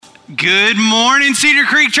Good morning, Cedar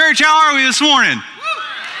Creek Church. How are we this morning?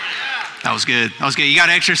 That was good. You got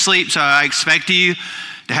extra sleep, so I expect you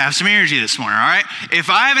to have some energy this morning, all right? If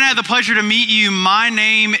I haven't had the pleasure to meet you, my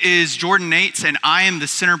name is Jordan Nates, and I am the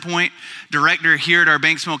Centerpoint director here at our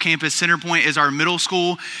Banksville campus. Centerpoint is our middle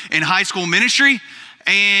school and high school ministry.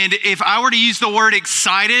 And if I were to use the word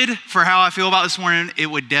excited for how I feel about this morning, it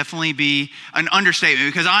would definitely be an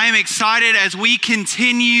understatement, because I am excited as we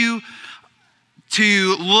continue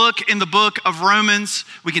to look in the book of Romans.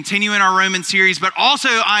 We continue in our Roman series, but also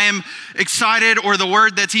I am excited, or the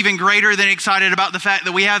word that's even greater than excited, about the fact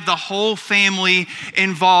that we have the whole family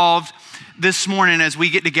involved this morning as we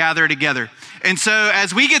get to gather together. And so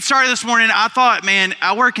as we get started this morning, I thought, man,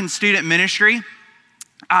 I work in student ministry.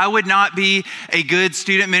 I would not be a good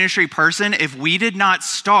student ministry person if we did not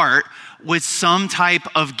start with some type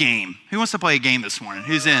of game. Who wants to play a game this morning?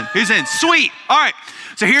 Who's in? Sweet. All right.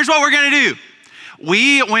 So here's what we're going to do.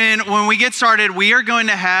 When we get started, we are going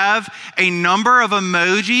to have a number of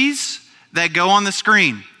emojis that go on the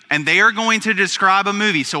screen, and they are going to describe a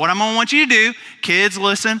movie. So what I'm going to want you to do, kids,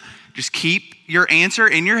 listen, just keep your answer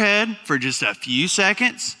in your head for just a few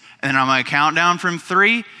seconds, and then I'm going to count down from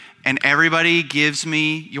 3, and everybody gives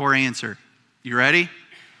me your answer. You ready?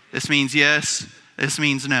 This means yes. This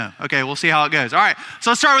means no. Okay, we'll see how it goes. All right,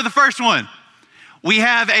 so let's start with the first one. We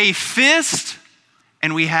have a fist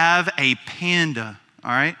and we have a panda. All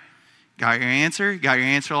right, got your answer? Got your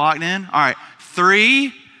answer locked in? All right,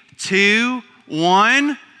 3, 2,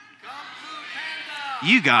 1.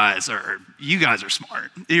 You guys are smart.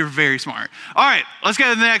 You're very smart. All right, let's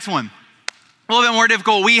go to the next one. A little bit more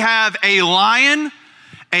difficult. We have a lion,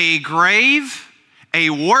 a grave, a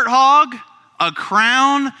warthog, a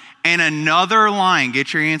crown, and another lion.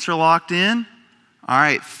 Get your answer locked in. All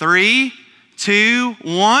right, 3, 2,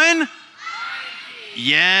 1.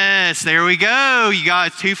 Yes, there we go. You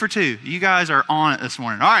guys, 2 for 2. You guys are on it this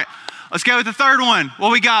morning. All right, let's go with the third one.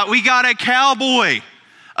 What we got? We got a cowboy,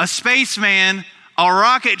 a spaceman, a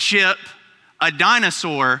rocket ship, a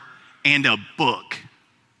dinosaur, and a book.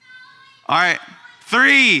 All right,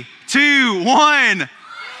 3, 2, 1.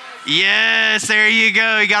 Yes, there you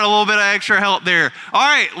go. You got a little bit of extra help there. All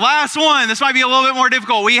right, last one. This might be a little bit more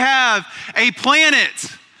difficult. We have a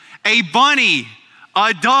planet, a bunny,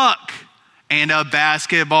 a duck, and a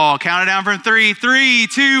basketball. Count it down from 3, 3,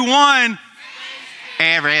 2, 1.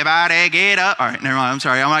 Everybody get up. All right, never mind. I'm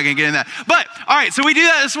sorry. I'm not going to get in that. But, all right, so we do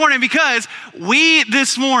that this morning because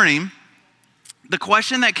this morning, the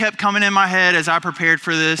question that kept coming in my head as I prepared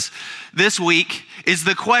for this week is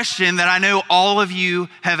the question that I know all of you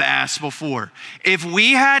have asked before. If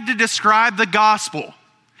we had to describe the gospel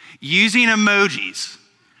using emojis,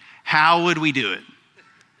 how would we do it?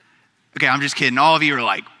 Okay, I'm just kidding. All of you are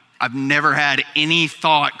like, I've never had any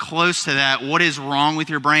thought close to that. What is wrong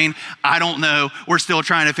with your brain? I don't know. We're still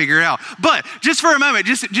trying to figure it out. But just for a moment,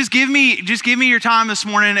 just give me your time this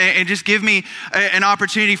morning, and just give me an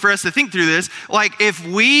opportunity for us to think through this. Like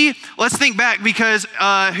let's think back, because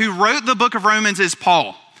who wrote the book of Romans is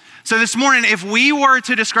Paul. So this morning, if we were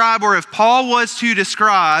to describe, or if Paul was to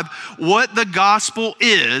describe what the gospel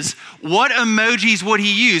is, what emojis would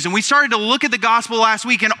he use? And we started to look at the gospel last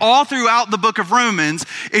week, and all throughout the book of Romans,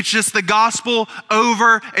 it's just the gospel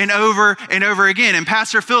over and over and over again. And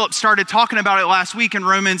Pastor Philip started talking about it last week in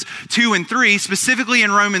Romans 2 and 3, specifically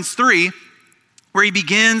in Romans 3, where he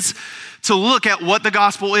begins to look at what the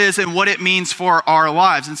gospel is and what it means for our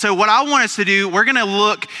lives. And so what I want us to do, we're going to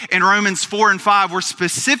look in Romans 4 and 5. We're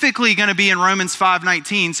specifically going to be in Romans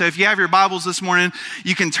 5:19. So if you have your Bibles this morning,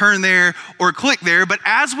 you can turn there or click there. But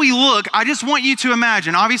as we look, I just want you to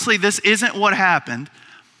imagine, obviously this isn't what happened,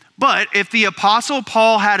 but if the Apostle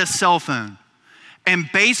Paul had a cell phone,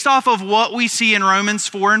 and based off of what we see in Romans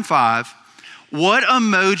 4 and 5, what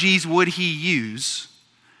emojis would he use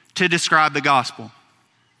to describe the gospel?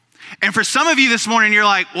 And for some of you this morning, you're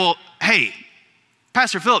like, well, hey,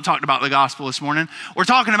 Pastor Philip talked about the gospel this morning. We're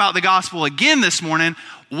talking about the gospel again this morning.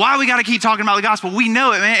 Why we got to keep talking about the gospel? We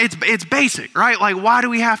know it, man. It's basic, right? Like, why do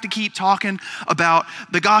we have to keep talking about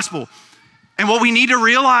the gospel? And what we need to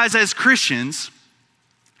realize as Christians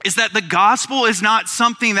is that the gospel is not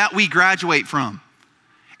something that we graduate from.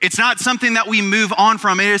 It's not something that we move on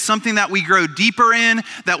from. It is something that we grow deeper in,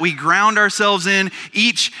 that we ground ourselves in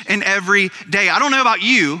each and every day. I don't know about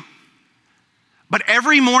you, but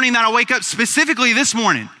every morning that I wake up, specifically this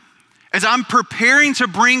morning, as I'm preparing to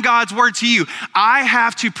bring God's word to you, I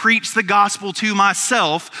have to preach the gospel to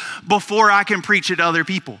myself before I can preach it to other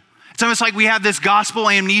people. It's almost like we have this gospel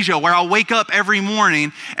amnesia where I'll wake up every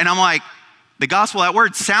morning and I'm like, the gospel, that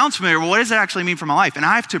word sounds familiar, but what does it actually mean for my life? And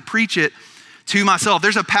I have to preach it to myself.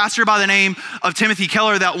 There's a pastor by the name of Timothy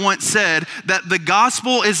Keller that once said that the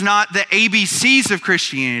gospel is not the ABCs of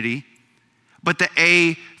Christianity, but the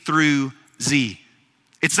A through Z.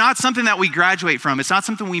 It's not something that we graduate from. It's not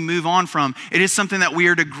something we move on from. It is something that we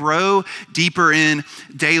are to grow deeper in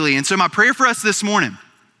daily. And so my prayer for us this morning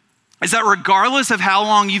is that regardless of how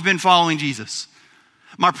long you've been following Jesus,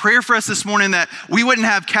 my prayer for us this morning that we wouldn't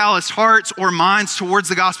have calloused hearts or minds towards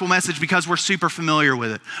the gospel message because we're super familiar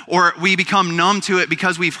with it, or we become numb to it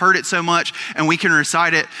because we've heard it so much and we can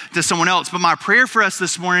recite it to someone else. But my prayer for us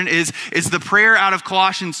this morning is the prayer out of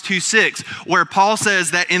Colossians 2:6, where Paul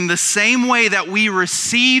says that in the same way that we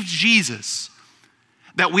received Jesus,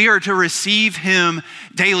 that we are to receive him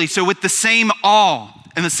daily. So with the same awe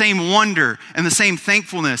and the same wonder and the same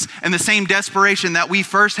thankfulness and the same desperation that we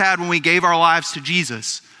first had when we gave our lives to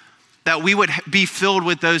Jesus, that we would be filled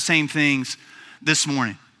with those same things this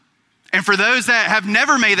morning. And for those that have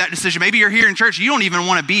never made that decision, maybe you're here in church, you don't even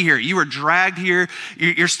want to be here. You were dragged here.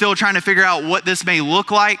 You're still trying to figure out what this may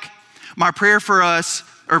look like. My prayer for us,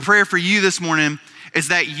 or prayer for you this morning, is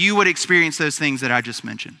that you would experience those things that I just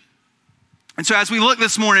mentioned. And so as we look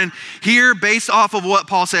this morning here, based off of what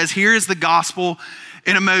Paul says, here is the gospel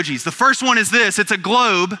in emojis. The first one is this: it's a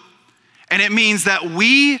globe, and it means that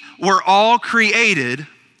we were all created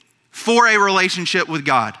for a relationship with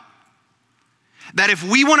God. That if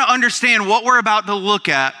we want to understand what we're about to look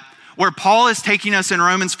at, where Paul is taking us in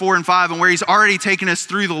Romans 4 and 5, and where he's already taken us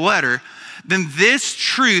through the letter, then this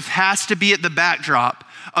truth has to be at the backdrop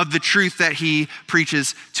of the truth that he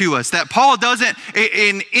preaches to us. That Paul doesn't,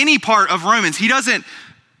 in any part of Romans, he doesn't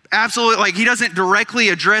directly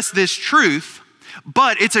address this truth,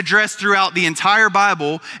 but it's addressed throughout the entire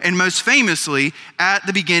Bible, and most famously at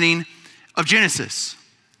the beginning of Genesis.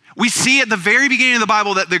 We see at the very beginning of the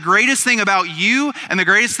Bible that the greatest thing about you and the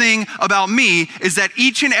greatest thing about me is that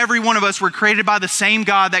each and every one of us were created by the same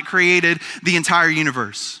God that created the entire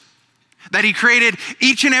universe. That he created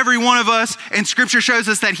each and every one of us, and scripture shows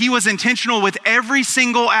us that he was intentional with every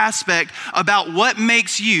single aspect about what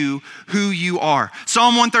makes you who you are.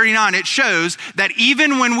 Psalm 139, it shows that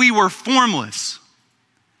even when we were formless,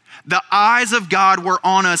 the eyes of God were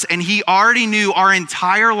on us, and he already knew our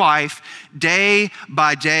entire life day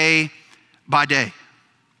by day by day.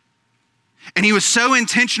 And he was so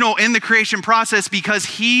intentional in the creation process because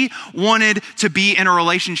he wanted to be in a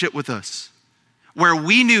relationship with us where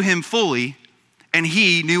we knew him fully and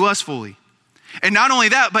he knew us fully. And not only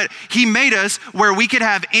that, but he made us where we could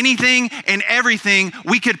have anything and everything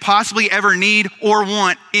we could possibly ever need or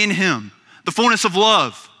want in him. The fullness of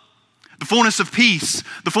love, the fullness of peace,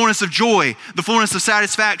 the fullness of joy, the fullness of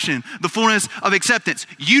satisfaction, the fullness of acceptance.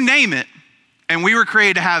 You name it, and we were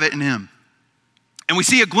created to have it in him. And we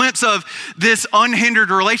see a glimpse of this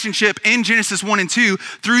unhindered relationship in Genesis 1 and 2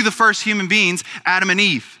 through the first human beings, Adam and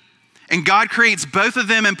Eve. And God creates both of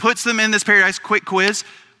them and puts them in this paradise. Quick quiz.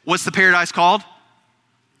 What's the paradise called?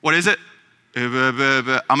 What is it?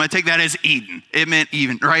 I'm going to take that as Eden. It meant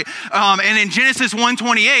even, right? And in Genesis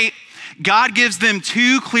 1:28, God gives them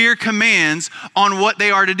two clear commands on what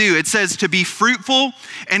they are to do. It says to be fruitful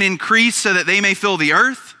and increase so that they may fill the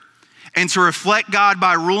earth, and to reflect God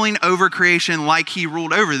by ruling over creation like he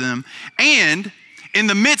ruled over them. And in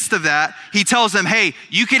the midst of that, he tells them, hey,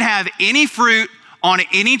 you can have any fruit on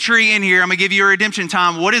any tree in here. I'm gonna give you a redemption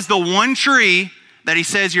time. What is the one tree that he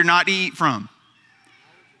says you're not to eat from?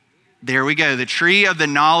 There we go, the tree of the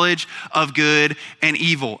knowledge of good and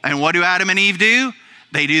evil. And what do Adam and Eve do?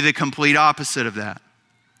 They do the complete opposite of that.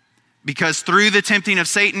 Because through the tempting of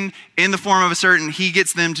Satan in the form of a serpent, he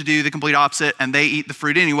gets them to do the complete opposite, and they eat the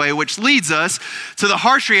fruit anyway, which leads us to the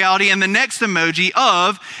harsh reality and the next emoji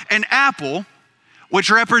of an apple,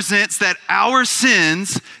 which represents that our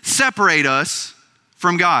sins separate us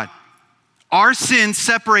from God. Our sin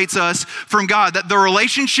separates us from God, that the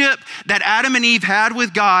relationship that Adam and Eve had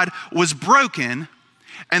with God was broken,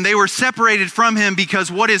 and they were separated from him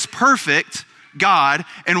because what is perfect, God,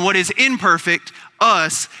 and what is imperfect,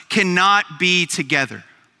 us, cannot be together.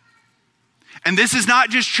 And this is not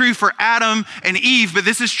just true for Adam and Eve, but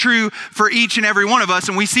this is true for each and every one of us.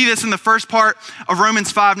 And we see this in the first part of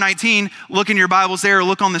Romans 5:19. Look in your Bibles there, or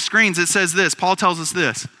look on the screens. It says this. Paul tells us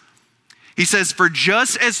this. He says, for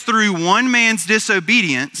just as through one man's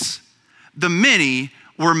disobedience, the many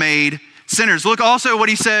were made sinners. Look also what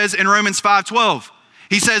he says in Romans 5:12.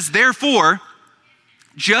 He says, therefore,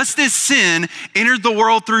 just as sin entered the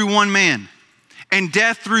world through one man, and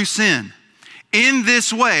death through sin, in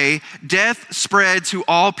this way, death spread to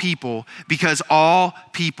all people because all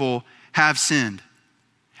people have sinned.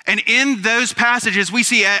 And in those passages, we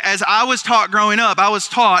see, as I was taught growing up, I was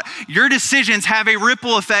taught your decisions have a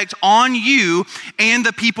ripple effect on you and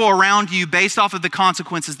the people around you based off of the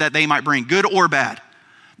consequences that they might bring, good or bad.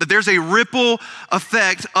 That there's a ripple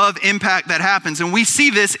effect of impact that happens. And we see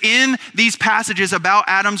this in these passages about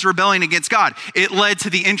Adam's rebellion against God. It led to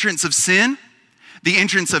the entrance of sin, the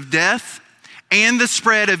entrance of death, and the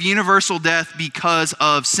spread of universal death because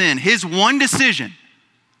of sin. His one decision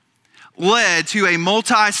led to a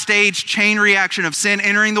multi-stage chain reaction of sin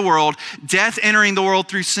entering the world, death entering the world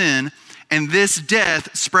through sin, and this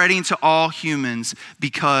death spreading to all humans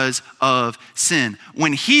because of sin.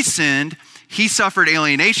 When he sinned, he suffered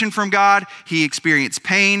alienation from God, he experienced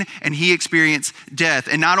pain, and he experienced death.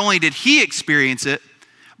 And not only did he experience it,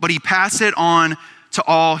 but he passed it on to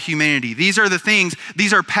all humanity. These are the things,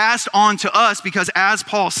 these are passed on to us because, as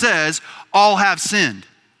Paul says, all have sinned.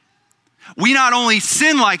 We not only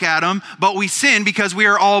sin like Adam, but we sin because we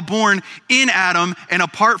are all born in Adam and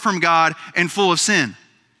apart from God and full of sin.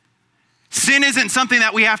 Sin isn't something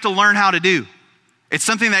that we have to learn how to do. It's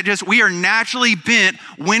something that just, we are naturally bent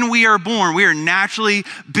when we are born. We are naturally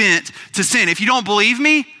bent to sin. If you don't believe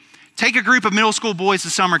me, take a group of middle school boys to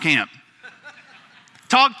summer camp.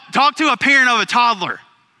 Talk to a parent of a toddler,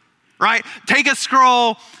 right? Take a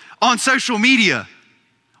scroll on social media.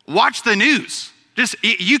 Watch the news.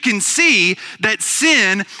 You can see that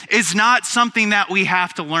sin is not something that we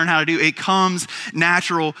have to learn how to do. It comes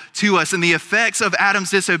natural to us. And the effects of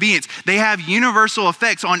Adam's disobedience, they have universal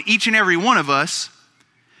effects on each and every one of us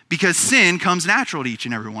because sin comes natural to each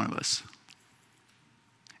and every one of us.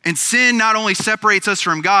 And sin not only separates us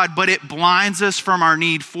from God, but it blinds us from our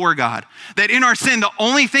need for God. That in our sin, the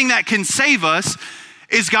only thing that can save us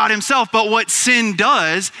is God himself. But what sin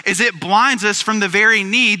does is it blinds us from the very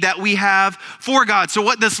need that we have for God. So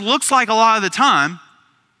what this looks like a lot of the time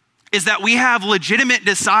is that we have legitimate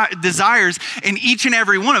desires in each and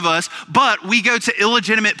every one of us, but we go to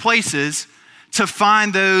illegitimate places to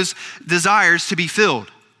find those desires to be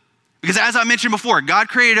filled. Because as I mentioned before, God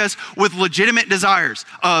created us with legitimate desires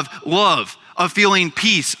of love, of feeling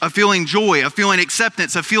peace, of feeling joy, of feeling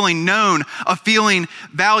acceptance, of feeling known, of feeling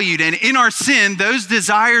valued. And in our sin, those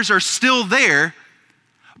desires are still there,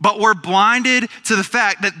 but we're blinded to the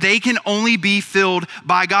fact that they can only be filled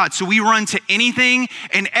by God. So we run to anything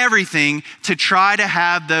and everything to try to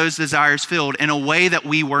have those desires filled in a way that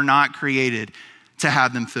we were not created to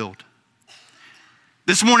have them filled.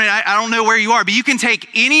 This morning, I don't know where you are, but you can take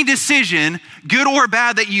any decision, good or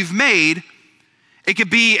bad, that you've made. It could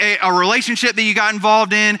be a relationship that you got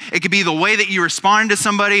involved in. It could be the way that you responded to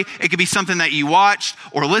somebody. It could be something that you watched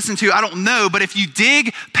or listened to. I don't know, but if you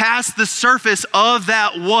dig past the surface of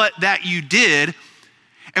that you did,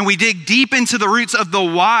 and we dig deep into the roots of the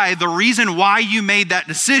why, the reason why you made that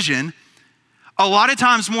decision, a lot of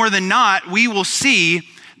times more than not, we will see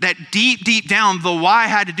that deep down, the why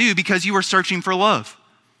had to do because you were searching for love.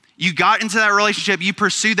 You got into that relationship, you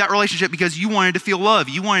pursued that relationship because you wanted to feel love,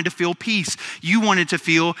 you wanted to feel peace, you wanted to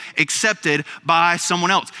feel accepted by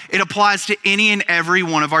someone else. It applies to any and every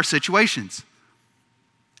one of our situations.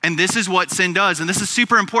 And this is what sin does. And this is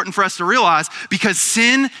super important for us to realize because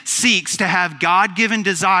sin seeks to have God-given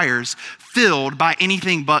desires filled by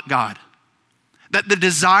anything but God. That the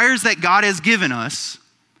desires that God has given us,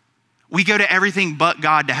 we go to everything but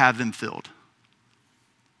God to have them filled.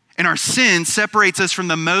 And our sin separates us from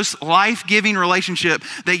the most life-giving relationship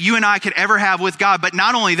that you and I could ever have with God. But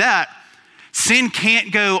not only that, sin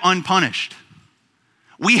can't go unpunished.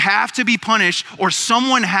 We have to be punished, or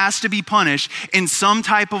someone has to be punished in some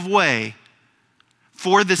type of way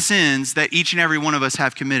for the sins that each and every one of us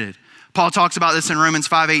have committed. Paul talks about this in Romans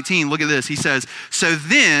 5:18. Look at this. He says, "So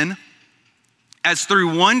then, as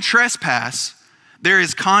through one trespass, there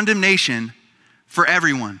is condemnation for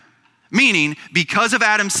everyone." Meaning, because of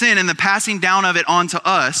Adam's sin and the passing down of it onto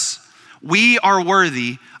us, we are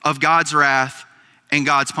worthy of God's wrath and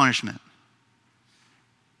God's punishment.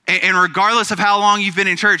 And regardless of how long you've been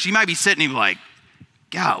in church, you might be sitting here like,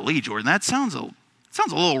 golly, Jordan, that sounds a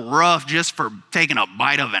little rough just for taking a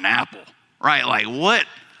bite of an apple, right? Like,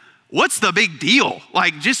 what's the big deal?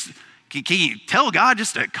 Like, just, can you tell God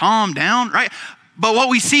just to calm down, right? But what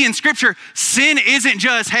we see in scripture, sin isn't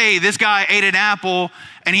just, hey, this guy ate an apple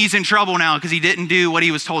and he's in trouble now because he didn't do what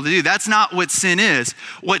he was told to do. That's not what sin is.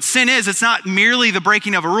 What sin is, it's not merely the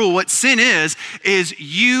breaking of a rule. What sin is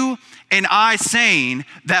you and I saying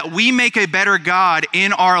that we make a better God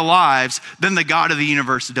in our lives than the God of the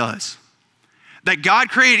universe does. That God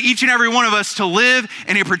created each and every one of us to live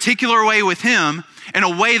in a particular way with him, in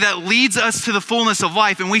a way that leads us to the fullness of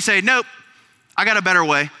life. And we say, nope, I got a better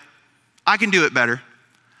way. I can do it better.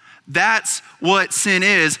 That's what sin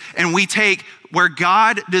is. And we take where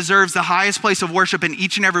God deserves the highest place of worship in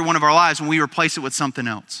each and every one of our lives and we replace it with something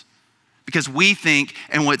else. Because we think,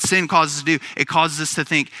 and what sin causes us to do, it causes us to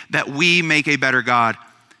think that we make a better God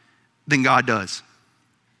than God does.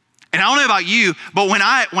 And I don't know about you, but when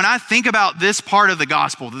I think about this part of the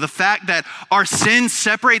gospel, the fact that our sin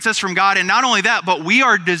separates us from God, and not only that, but we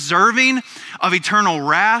are deserving of eternal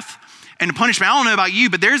wrath and punishment. I don't know about you,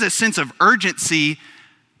 but there's a sense of urgency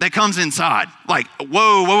that comes inside. Like,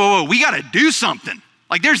 whoa, we gotta do something.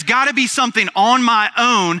 Like there's gotta be something on my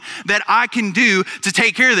own that I can do to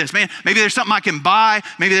take care of this, man. Maybe there's something I can buy.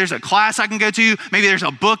 Maybe there's a class I can go to. Maybe there's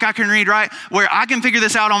a book I can read, right? Where I can figure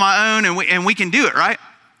this out on my own and we can do it, right?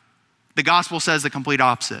 The gospel says the complete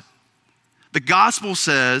opposite. The gospel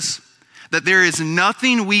says that there is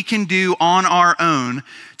nothing we can do on our own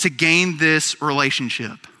to gain this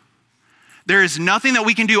relationship. There is nothing that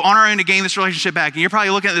we can do on our own to gain this relationship back. And you're probably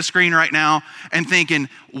looking at the screen right now and thinking,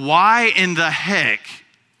 why in the heck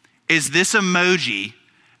is this emoji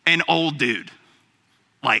an old dude?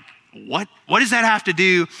 Like, what does that have to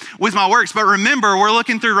do with my works? But remember, we're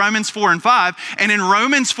looking through Romans 4 and 5. And in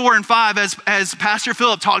Romans 4 and 5, as Pastor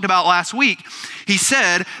Philip talked about last week, he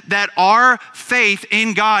said that our faith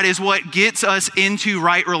in God is what gets us into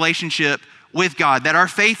right relationship with God. That our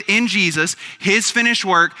faith in Jesus, his finished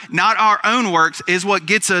work, not our own works, is what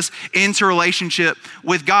gets us into relationship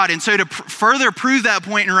with God. And so to further prove that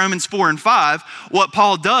point in Romans 4 and 5, what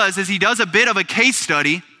Paul does is he does a bit of a case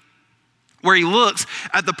study where he looks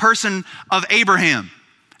at the person of Abraham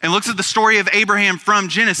and looks at the story of Abraham from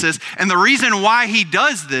Genesis. And the reason why he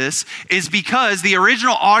does this is because the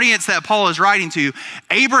original audience that Paul is writing to,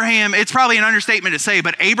 Abraham, it's probably an understatement to say,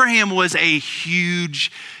 but Abraham was a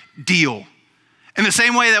huge deal. In the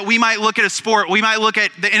same way that we might look at a sport, we might look at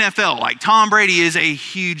the NFL, like Tom Brady is a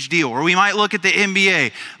huge deal. Or we might look at the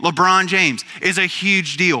NBA, LeBron James is a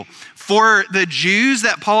huge deal. For the Jews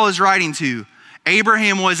that Paul is writing to,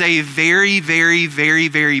 Abraham was a very, very, very,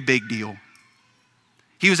 very big deal.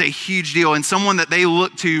 He was a huge deal and someone that they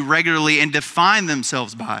looked to regularly and define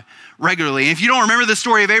themselves by regularly. And if you don't remember the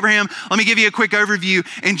story of Abraham, let me give you a quick overview.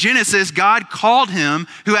 In Genesis, God called him,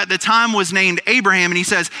 who at the time was named Abraham, and he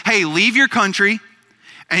says, hey, leave your country.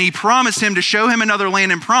 And he promised him to show him another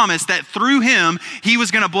land and promised that through him, he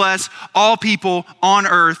was gonna bless all people on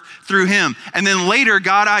earth through him. And then later,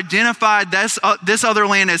 God identified this other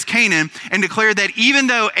land as Canaan and declared that even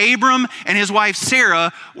though Abram and his wife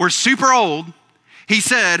Sarah were super old, he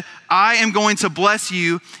said, I am going to bless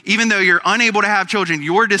you, even though you're unable to have children.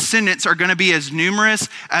 Your descendants are gonna be as numerous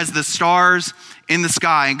as the stars in the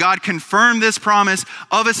sky. And God confirmed this promise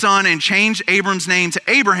of a son and changed Abram's name to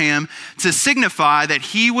Abraham to signify that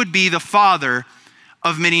he would be the father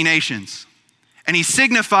of many nations. And he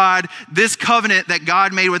signified this covenant that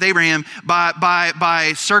God made with Abraham by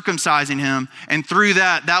circumcising him. And through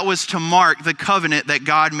that was to mark the covenant that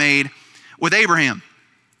God made with Abraham.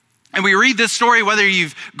 And we read this story, whether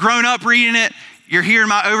you've grown up reading it, you're hearing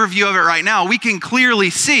my overview of it right now, we can clearly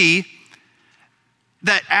see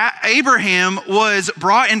that Abraham was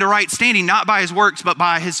brought into right standing, not by his works, but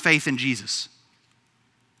by his faith in Jesus.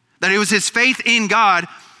 That it was his faith in God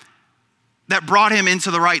that brought him into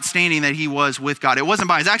the right standing that he was with God. It wasn't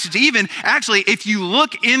by his actions. Actually, if you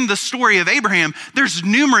look in the story of Abraham, there's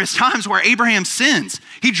numerous times where Abraham sins.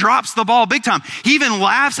 He drops the ball big time. He even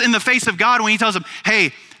laughs in the face of God when he tells him,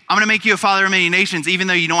 hey, I'm gonna make you a father of many nations, even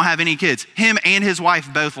though you don't have any kids. Him and his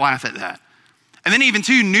wife both laugh at that. And then even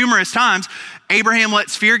too, numerous times, Abraham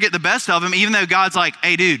lets fear get the best of him, even though God's like,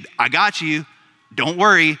 hey dude, I got you. Don't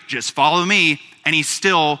worry, just follow me. And he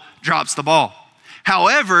still drops the ball.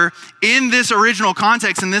 However, in this original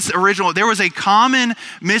context, there was a common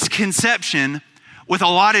misconception with a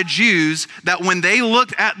lot of Jews that when they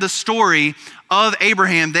looked at the story of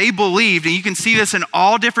Abraham, they believed, and you can see this in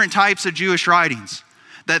all different types of Jewish writings,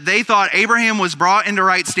 that they thought Abraham was brought into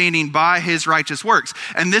right standing by his righteous works.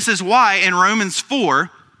 And this is why in Romans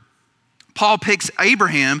 4, Paul picks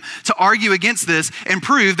Abraham to argue against this and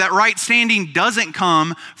prove that right standing doesn't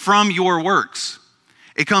come from your works.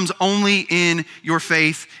 It comes only in your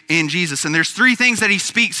faith in Jesus. And there's three things that he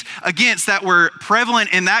speaks against that were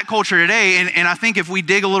prevalent in that culture today. And I think if we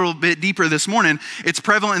dig a little bit deeper this morning, it's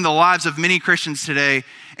prevalent in the lives of many Christians today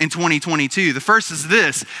in 2022. The first is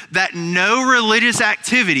this, that no religious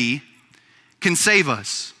activity can save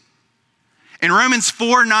us. In Romans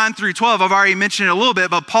 4, 9 through 12, I've already mentioned it a little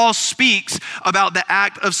bit, but Paul speaks about the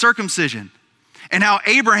act of circumcision and how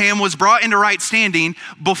Abraham was brought into right standing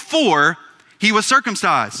before he was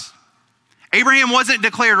circumcised. Abraham wasn't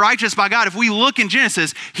declared righteous by God. If we look in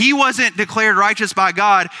Genesis, he wasn't declared righteous by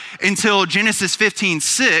God until Genesis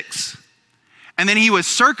 15:6. And then he was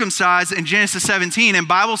circumcised in Genesis 17. And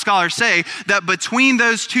Bible scholars say that between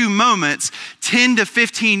those two moments, 10 to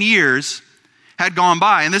 15 years had gone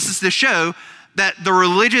by. And this is to show that the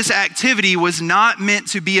religious activity was not meant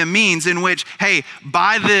to be a means in which, hey,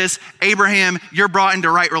 by this, Abraham, you're brought into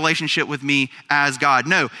right relationship with me as God.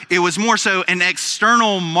 No, it was more so an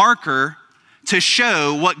external marker to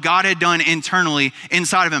show what God had done internally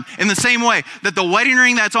inside of him. In the same way that the wedding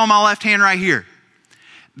ring that's on my left hand right here,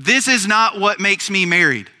 this is not what makes me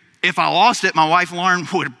married. If I lost it, my wife Lauren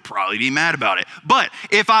would probably be mad about it. But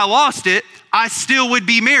if I lost it, I still would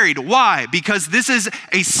be married. Why? Because this is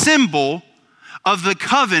a symbol of the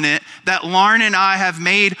covenant that Lauren and I have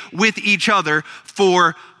made with each other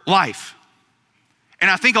for life. And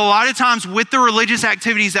I think a lot of times with the religious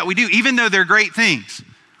activities that we do, even though they're great things,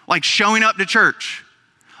 like showing up to church,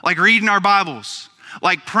 like reading our Bibles,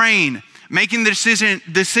 like praying, making the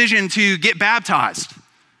decision to get baptized,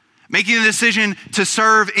 making the decision to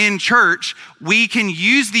serve in church, we can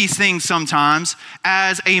use these things sometimes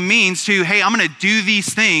as a means to, hey, I'm gonna do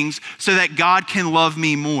these things so that God can love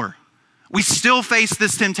me more. We still face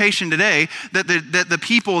this temptation today that the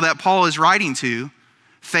people that Paul is writing to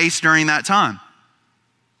faced during that time.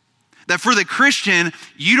 That for the Christian,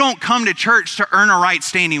 you don't come to church to earn a right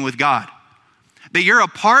standing with God. That you're a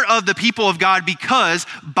part of the people of God because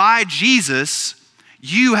by Jesus,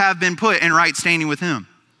 you have been put in right standing with him.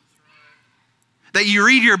 That you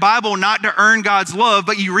read your Bible not to earn God's love,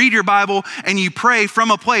 but you read your Bible and you pray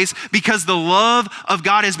from a place because the love of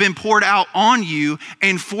God has been poured out on you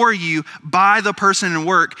and for you by the person and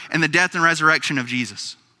work and the death and resurrection of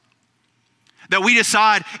Jesus. That we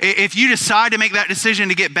decide, if you decide to make that decision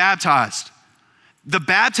to get baptized, the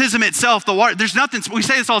baptism itself, the water, there's nothing, we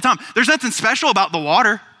say this all the time, there's nothing special about the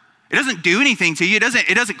water. It doesn't do anything to you.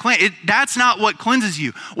 It doesn't cleanse. That's not what cleanses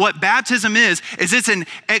you. What baptism is it's an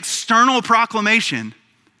external proclamation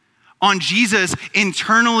on Jesus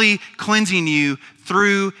internally cleansing you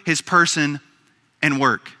through his person and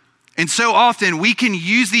work. And so often we can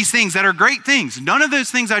use these things that are great things. None of those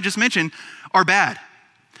things I just mentioned are bad.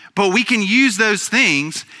 But we can use those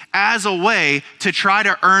things as a way to try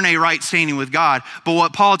to earn a right standing with God. But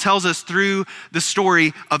what Paul tells us through the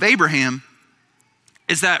story of Abraham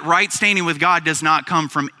is that right standing with God does not come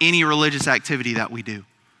from any religious activity that we do.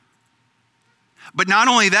 But not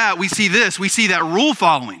only that, we see that rule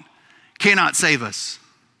following cannot save us.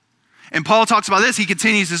 And Paul talks about this. He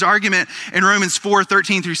continues his argument in Romans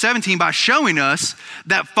 4:13-17 by showing us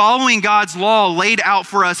that following God's law laid out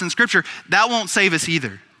for us in Scripture, that won't save us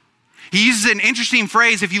either. He uses an interesting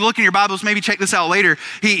phrase. If you look in your Bibles, maybe check this out later.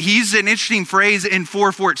 He uses an interesting phrase in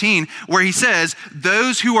 4:14 where he says,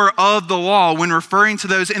 those who are of the law, when referring to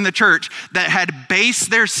those in the church that had based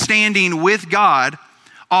their standing with God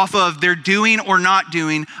off of their doing or not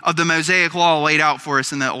doing of the Mosaic law laid out for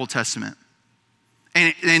us in the Old Testament.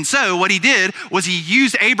 And so what he did was he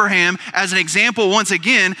used Abraham as an example once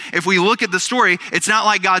again. If we look at the story, it's not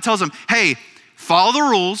like God tells him, hey, follow the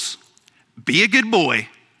rules, be a good boy,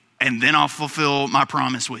 and then I'll fulfill my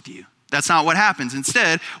promise with you. That's not what happens.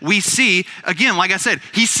 Instead, we see, again, like I said,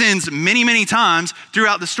 he sins many, many times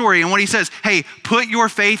throughout the story. And what he says, hey, put your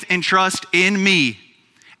faith and trust in me,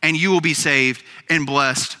 and you will be saved and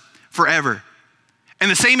blessed forever.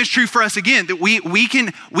 And the same is true for us again, that we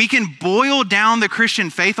can boil down the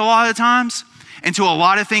Christian faith a lot of times into a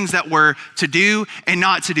lot of things that we're to do and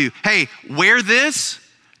not to do. Hey, wear this,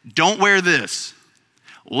 don't wear this.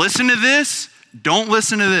 Listen to this, don't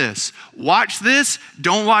listen to this. Watch this,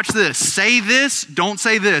 don't watch this. Say this, don't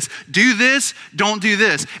say this. Do this, don't do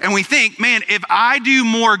this. And we think, man, if I do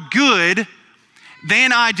more good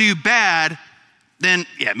than I do bad, then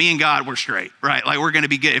yeah, me and God, we're straight, right? Like we're gonna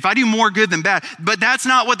be good. If I do more good than bad, but that's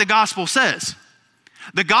not what the gospel says.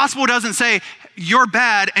 The gospel doesn't say you're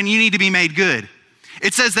bad and you need to be made good.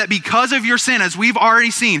 It says that because of your sin, as we've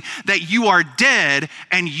already seen, that you are dead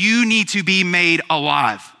and you need to be made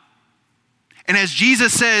alive. And as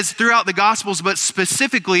Jesus says throughout the Gospels, but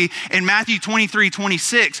specifically in Matthew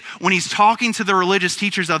 23:26, when he's talking to the religious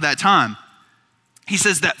teachers of that time, he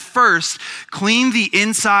says that first, clean the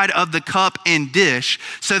inside of the cup and dish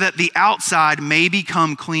so that the outside may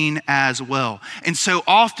become clean as well. And so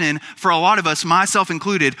often, for a lot of us, myself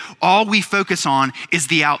included, all we focus on is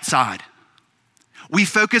the outside. We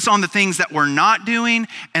focus on the things that we're not doing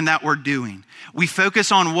and that we're doing. We focus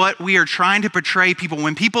on what we are trying to portray people.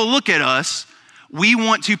 When people look at us, we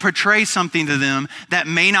want to portray something to them that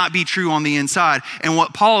may not be true on the inside. And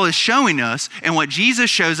what Paul is showing us and what Jesus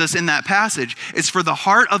shows us in that passage is for the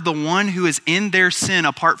heart of the one who is in their sin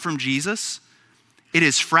apart from Jesus, it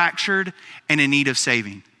is fractured and in need of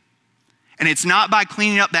saving. And it's not by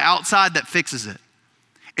cleaning up the outside that fixes it.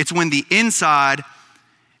 It's when the inside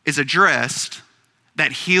is addressed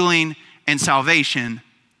that healing and salvation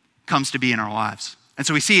comes to be in our lives. And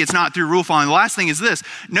so we see it's not through rule following. The last thing is this: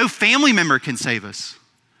 no family member can save us.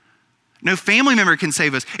 No family member can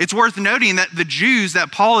save us. It's worth noting that the Jews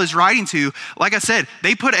that Paul is writing to, like I said,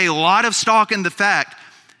 they put a lot of stock in the fact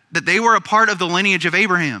that they were a part of the lineage of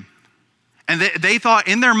Abraham. And they thought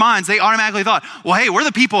in their minds, they automatically thought, well, hey, we're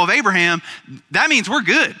the people of Abraham. That means we're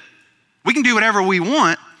good. We can do whatever we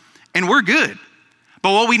want and we're good.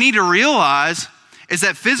 But what we need to realize is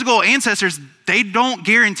that physical ancestors, they don't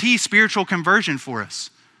guarantee spiritual conversion for us.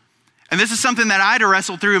 And this is something that I had to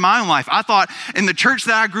wrestle through in my own life. I thought in the church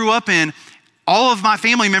that I grew up in, all of my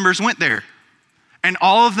family members went there and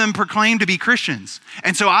all of them proclaimed to be Christians.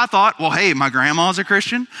 And so I thought, well, hey, my grandma's a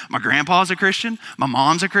Christian, my grandpa's a Christian, my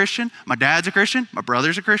mom's a Christian, my dad's a Christian, my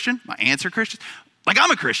brother's a Christian, my aunts are Christians. Like,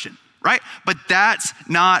 I'm a Christian, right? But that's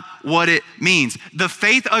not what it means. The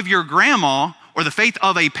faith of your grandma or the faith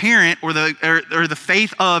of a parent or the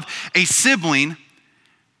faith of a sibling,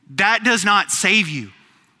 that does not save you.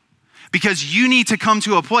 Because you need to come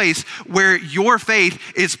to a place where your faith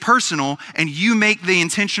is personal and you make the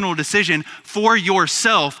intentional decision for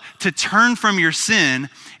yourself to turn from your sin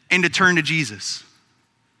and to turn to Jesus.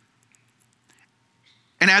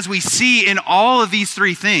 And as we see in all of these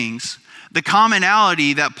three things, the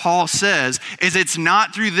commonality that Paul says is it's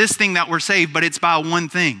not through this thing that we're saved, but it's by one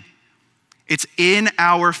thing. It's in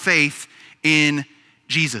our faith in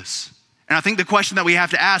Jesus. And I think the question that we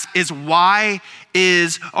have to ask is, why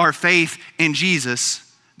is our faith in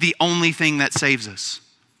Jesus the only thing that saves us?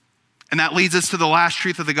 And that leads us to the last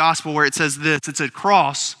truth of the gospel, where it says this: it's a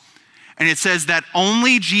cross, and it says that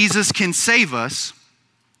only Jesus can save us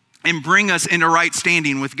and bring us into right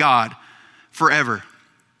standing with God forever.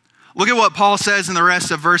 Look at what Paul says in the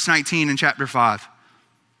rest of verse 19 in chapter 5.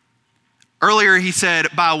 Earlier he said,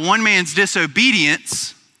 by one man's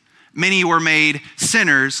disobedience, many were made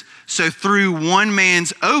sinners. So through one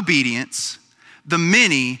man's obedience, the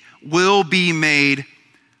many will be made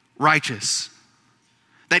righteous.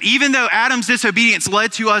 That even though Adam's disobedience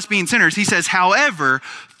led to us being sinners, he says, however,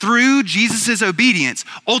 through Jesus' obedience,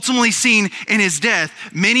 ultimately seen in his death,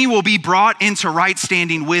 many will be brought into right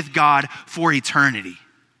standing with God for eternity.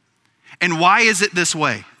 And why is it this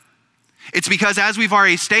way? It's because, as we've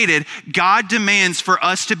already stated, God demands for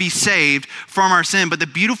us to be saved from our sin. But the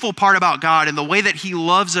beautiful part about God and the way that he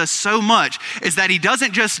loves us so much is that he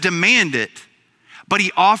doesn't just demand it, but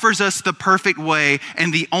he offers us the perfect way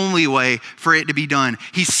and the only way for it to be done.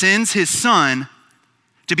 He sends his son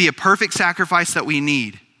to be a perfect sacrifice that we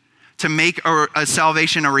need to make a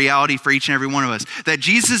salvation a reality for each and every one of us. That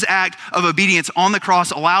Jesus' act of obedience on the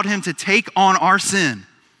cross allowed him to take on our sin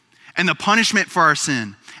and the punishment for our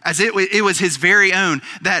sin, as it was his very own.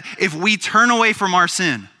 That if we turn away from our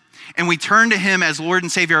sin and we turn to him as Lord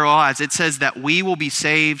and Savior of our lives, it says that we will be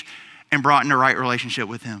saved and brought into right relationship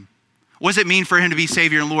with him. What does it mean for him to be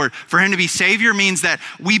Savior and Lord? For him to be Savior means that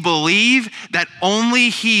we believe that only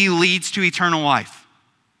he leads to eternal life.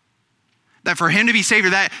 That for him to be Savior,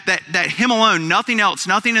 that him alone, nothing else,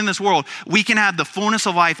 nothing in this world, we can have the fullness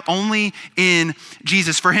of life only in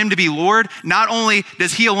Jesus. For him to be Lord, not only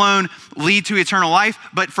does he alone lead to eternal life,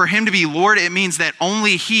 but for him to be Lord, it means that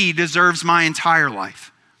only he deserves my entire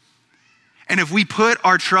life. And if we put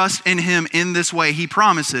our trust in him in this way, he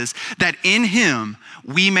promises that in him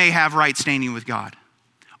we may have right standing with God.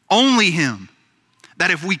 Only him. That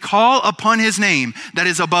if we call upon his name that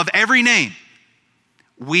is above every name,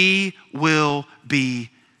 we will be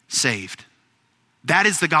saved. That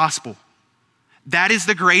is the gospel. That is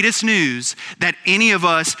the greatest news that any of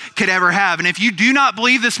us could ever have. And if you do not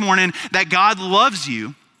believe this morning that God loves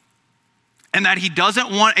you and that he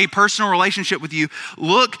doesn't want a personal relationship with you,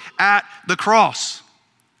 look at the cross.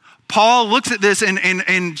 Paul looks at this in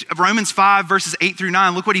Romans 5 verses 8 through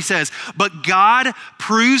 9. Look what he says. But God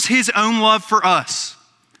proves his own love for us,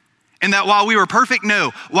 and that while we were perfect,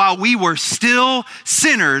 no, while we were still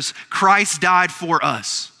sinners, Christ died for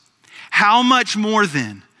us. How much more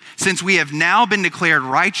then, since we have now been declared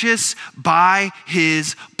righteous by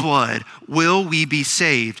his blood, will we be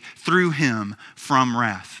saved through him from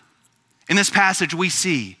wrath? In this passage, we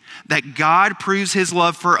see that God proves his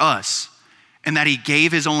love for us and that he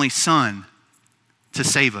gave his only son to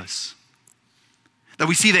save us. That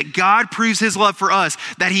we see that God proves his love for us,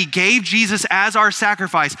 that he gave Jesus as our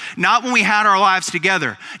sacrifice, not when we had our lives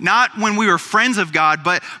together, not when we were friends of God,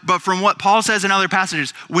 but from what Paul says in other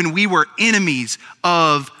passages, when we were enemies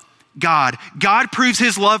of God. God proves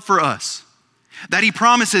his love for us, that he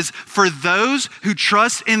promises for those who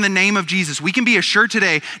trust in the name of Jesus. We can be assured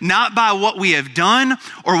today, not by what we have done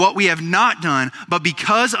or what we have not done, but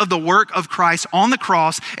because of the work of Christ on the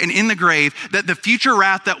cross and in the grave, that the future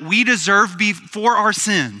wrath that we deserve for our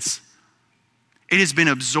sins, it has been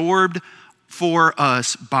absorbed for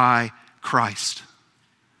us by Christ.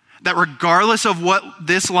 That regardless of what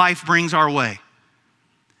this life brings our way,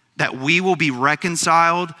 that we will be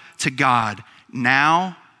reconciled to God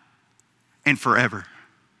now and forever.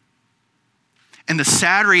 And the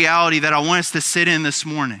sad reality that I want us to sit in this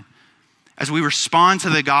morning as we respond to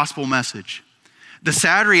the gospel message, the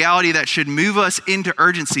sad reality that should move us into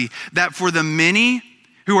urgency, that for the many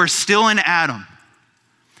who are still in Adam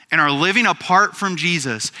and are living apart from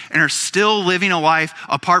Jesus and are still living a life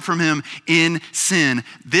apart from him in sin,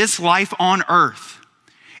 this life on earth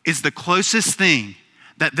is the closest thing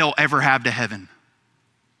that they'll ever have to heaven.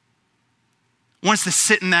 I want us to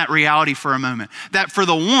sit in that reality for a moment. That for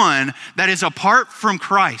the one that is apart from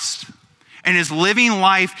Christ and is living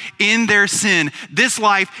life in their sin, this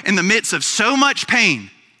life in the midst of so much pain,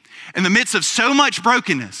 in the midst of so much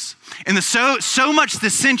brokenness, in the so much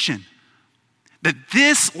dissension, that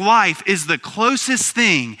this life is the closest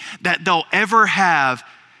thing that they'll ever have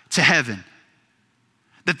to heaven.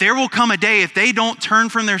 That there will come a day, if they don't turn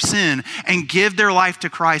from their sin and give their life to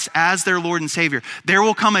Christ as their Lord and Savior, there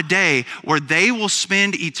will come a day where they will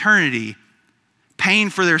spend eternity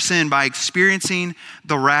paying for their sin by experiencing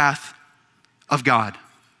the wrath of God.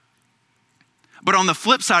 But on the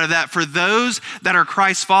flip side of that, for those that are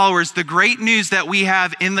Christ followers, the great news that we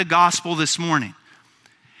have in the gospel this morning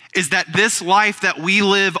is that this life that we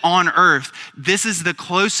live on earth, this is the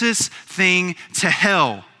closest thing to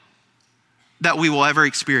hell that we will ever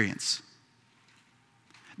experience.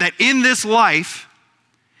 That in this life,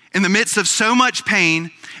 in the midst of so much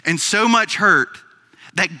pain and so much hurt,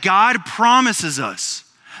 that God promises us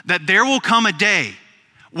that there will come a day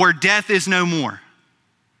where death is no more.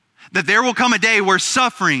 That there will come a day where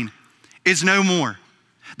suffering is no more.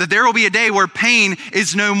 That there will be a day where pain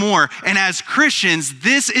is no more. And as Christians,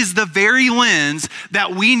 this is the very lens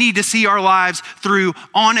that we need to see our lives through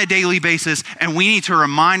on a daily basis. And we need to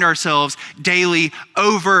remind ourselves daily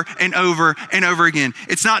over and over and over again.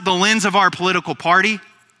 It's not the lens of our political party.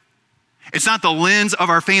 It's not the lens of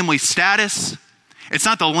our family status. It's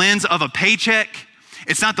not the lens of a paycheck.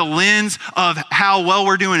 It's not the lens of how well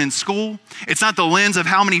we're doing in school. It's not the lens of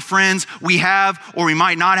how many friends we have or we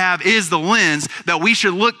might not have. It is the lens that we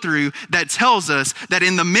should look through that tells us that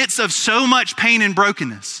in the midst of so much pain and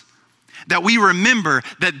brokenness, that we remember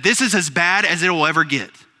that this is as bad as it will ever get.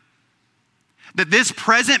 That this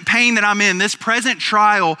present pain that I'm in, this present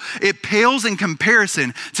trial, it pales in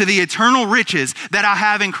comparison to the eternal riches that I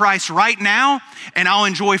have in Christ right now and I'll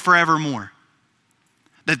enjoy forevermore.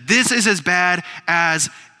 That this is as bad as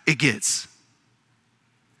it gets.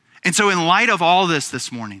 And so in light of all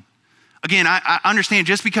this morning, again, I understand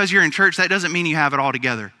just because you're in church, that doesn't mean you have it all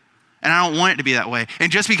together. And I don't want it to be that way.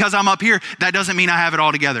 And just because I'm up here, that doesn't mean I have it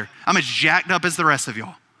all together. I'm as jacked up as the rest of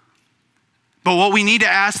y'all. But what we need to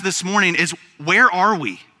ask this morning is, where are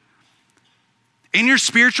we? In your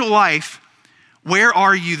spiritual life, where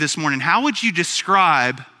are you this morning? How would you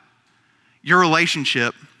describe your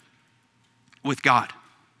relationship with God?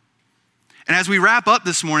 And as we wrap up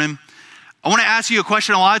this morning, I want to ask you a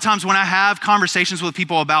question. A lot of times when I have conversations with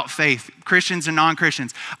people about faith, Christians and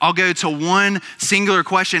non-Christians, I'll go to one singular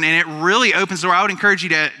question and it really opens the door. I would encourage you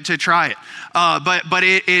to try it. But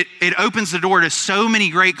it opens the door to so many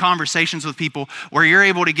great conversations with people where you're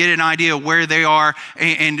able to get an idea of where they are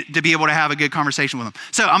and to be able to have a good conversation with them.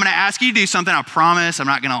 So I'm going to ask you to do something. I promise I'm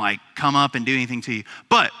not going to come up and do anything to you.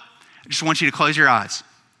 But I just want you to close your eyes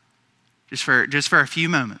just for a few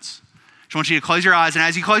moments. I want you to close your eyes, and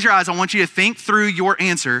as you close your eyes, I want you to think through your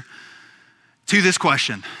answer to this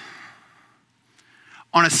question.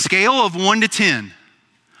 On a scale of 1 to 10,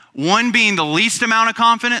 1 being the least amount of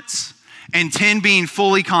confidence and 10 being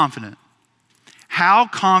fully confident, how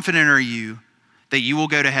confident are you that you will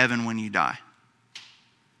go to heaven when you die?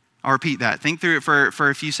 I'll repeat that. Think through it for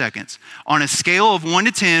a few seconds. On a scale of 1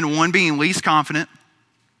 to 10, 1 being least confident,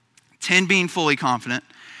 10 being fully confident,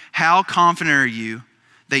 how confident are you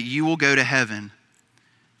that you will go to heaven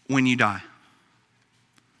when you die?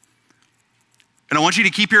 And I want you to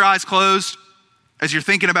keep your eyes closed as you're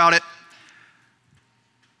thinking about it.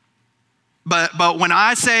 But when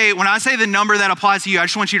I say the number that applies to you, I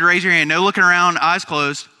just want you to raise your hand. No looking around, eyes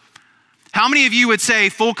closed. How many of you would say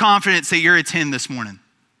full confidence that you're a 10 this morning?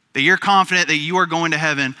 That you're confident that you are going to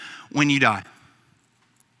heaven when you die?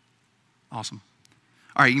 Awesome.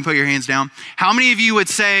 All right, you can put your hands down. How many of you would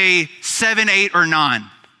say 7, 8, or 9?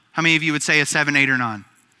 How many of you would say a 7, 8, or 9?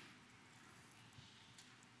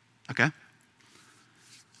 Okay.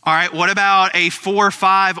 All right, what about a 4,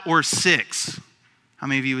 5, or 6? How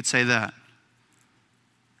many of you would say that?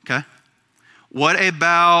 Okay. What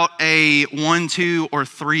about a 1, 2, or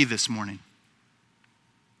 3 this morning?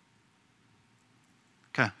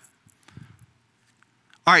 Okay.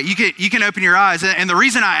 All right, you can open your eyes. And the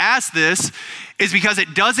reason I ask this is because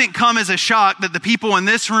it doesn't come as a shock that the people in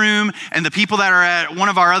this room and the people that are at one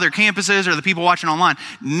of our other campuses or the people watching online,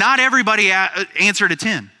 not everybody answered a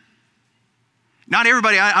 10. Not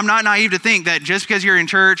everybody. I'm not naive to think that just because you're in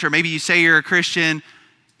church or maybe you say you're a Christian,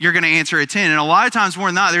 you're going to answer a 10. And a lot of times more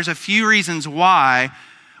than not, there's a few reasons why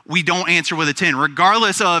we don't answer with a 10,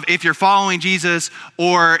 regardless of if you're following Jesus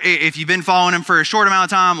or if you've been following him for a short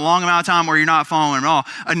amount of time, a long amount of time, or you're not following him at all.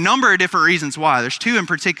 A number of different reasons why. There's 2 in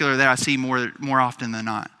particular that I see more often than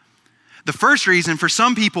not. The first reason, for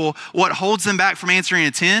some people, what holds them back from answering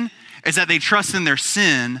a 10 is that they trust in their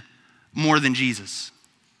sin more than Jesus.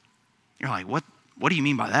 You're like, what do you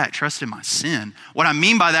mean by that? Trust in my sin. What I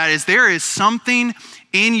mean by that is there is something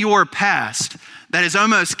in your past that has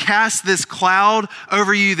almost cast this cloud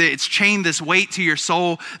over you, that it's chained this weight to your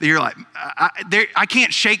soul, that you're like, I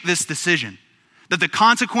can't shake this decision. That the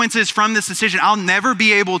consequences from this decision, I'll never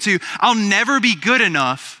be good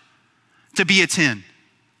enough to be a 10.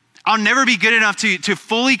 I'll never be good enough to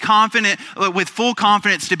with full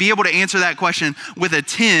confidence to be able to answer that question with a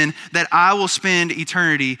 10, that I will spend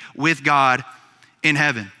eternity with God in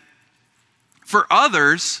heaven. For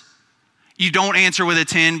others, you don't answer with a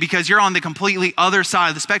 10 because you're on the completely other side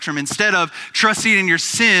of the spectrum. Instead of trusting in your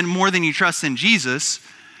sin more than you trust in Jesus,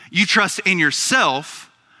 you trust in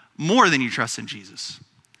yourself more than you trust in Jesus.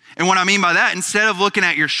 And what I mean by that, instead of looking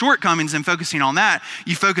at your shortcomings and focusing on that,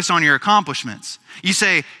 you focus on your accomplishments. You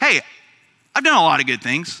say, hey, I've done a lot of good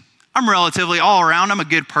things. I'm relatively all around, I'm a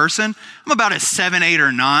good person. I'm about a 7, 8,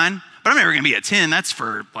 or 9, but I'm never gonna be a 10. That's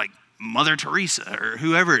for like Mother Teresa or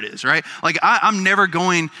whoever it is, right? Like I'm never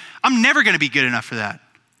going to be good enough for that.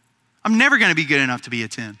 I'm never going to be good enough to be a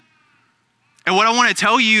 10. And what I want to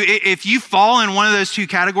tell you, if you fall in one of those 2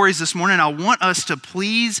 categories this morning, I want us to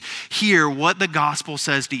please hear what the gospel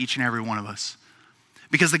says to each and every one of us.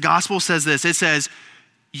 Because the gospel says this, it says,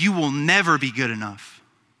 you will never be good enough.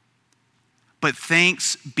 But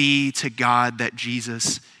thanks be to God that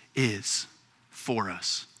Jesus is for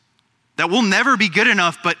us. That we'll never be good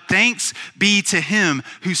enough, but thanks be to him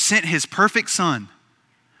who sent his perfect son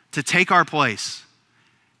to take our place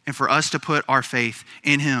and for us to put our faith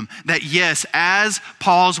in him. That yes, as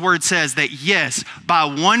Paul's word says, that yes, by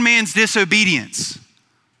one man's disobedience,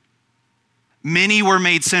 many were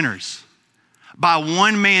made sinners. By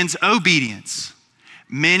one man's obedience,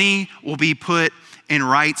 many will be put in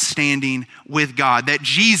right standing with God. That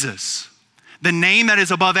Jesus, the name that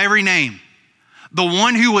is above every name, the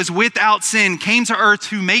one who was without sin, came to earth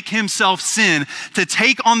to make himself sin, to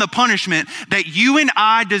take on the punishment that you and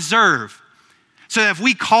I deserve. So that if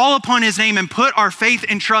we call upon his name and put our faith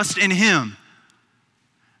and trust in him,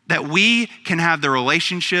 that we can have the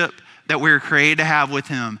relationship that we're created to have with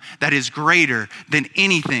him that is greater than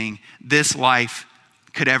anything this life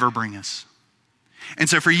could ever bring us. And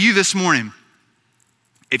so for you this morning,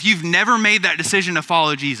 if you've never made that decision to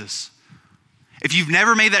follow Jesus, if you've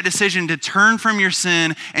never made that decision to turn from your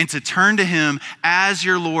sin and to turn to him as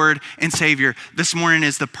your Lord and Savior, this morning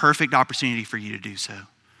is the perfect opportunity for you to do so.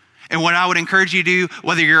 And what I would encourage you to do,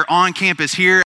 whether you're on campus here